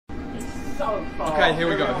Okay, here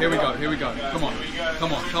we go, here we go, here we go. Come on,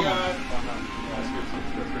 come on, come on.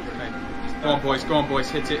 Okay. Go on boys,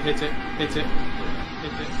 hit it, hit it, hit it,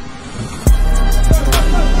 hit it.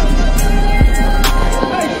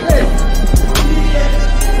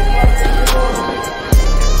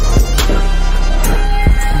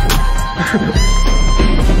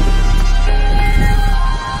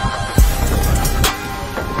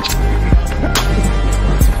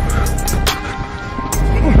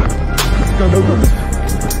 Go, go, go.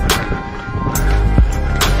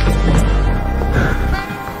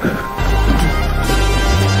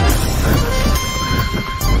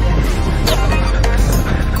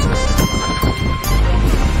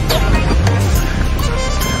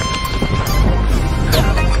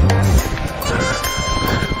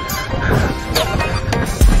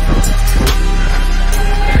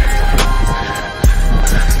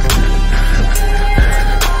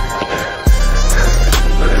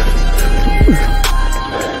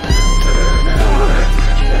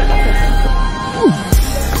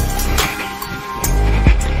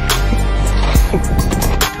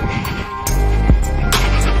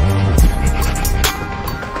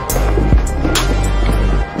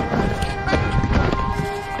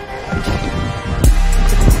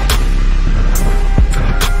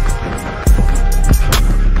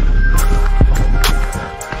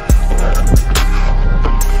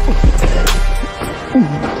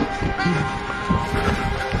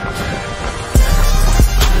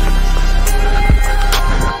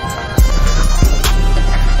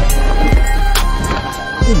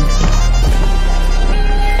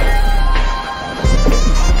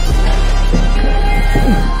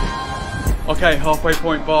 Okay, halfway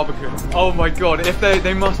point barbecue. Oh my god, if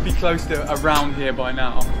they must be close to around here by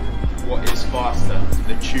now. What is faster,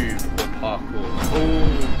 the tube or parkour?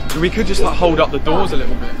 Oh, we could just like hold up the doors a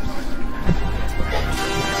little bit.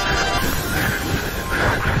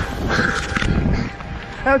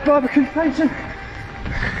 That's barbecue station.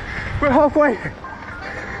 We're halfway.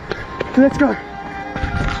 Let's go.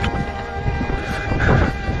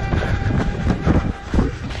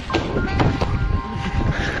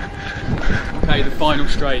 Okay, the final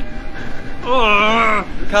straight.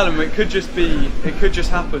 Callum, it could just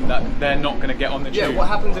happen that they're not going to get on the tube. Yeah, what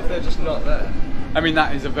happens if they're just not there? I mean,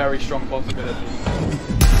 that is a very strong possibility.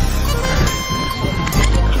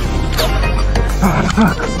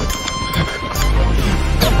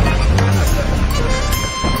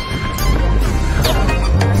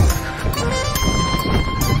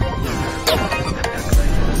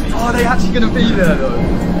 Are they actually going to be there though?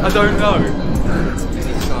 I don't know.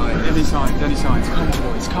 Any signs, any signs. Come on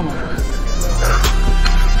boys, come on boys.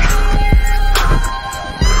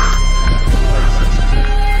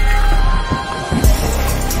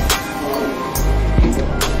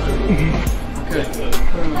 Okay,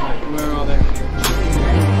 where are they?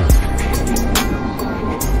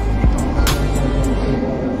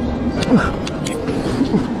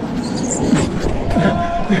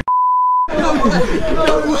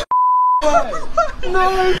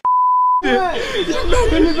 No!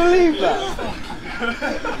 Can you believe that?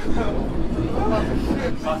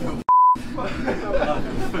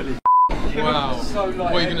 Wow.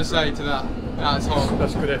 What are you going to say to that? That's hard.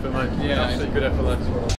 That's good effort, mate. Yeah, absolutely good effort, lads.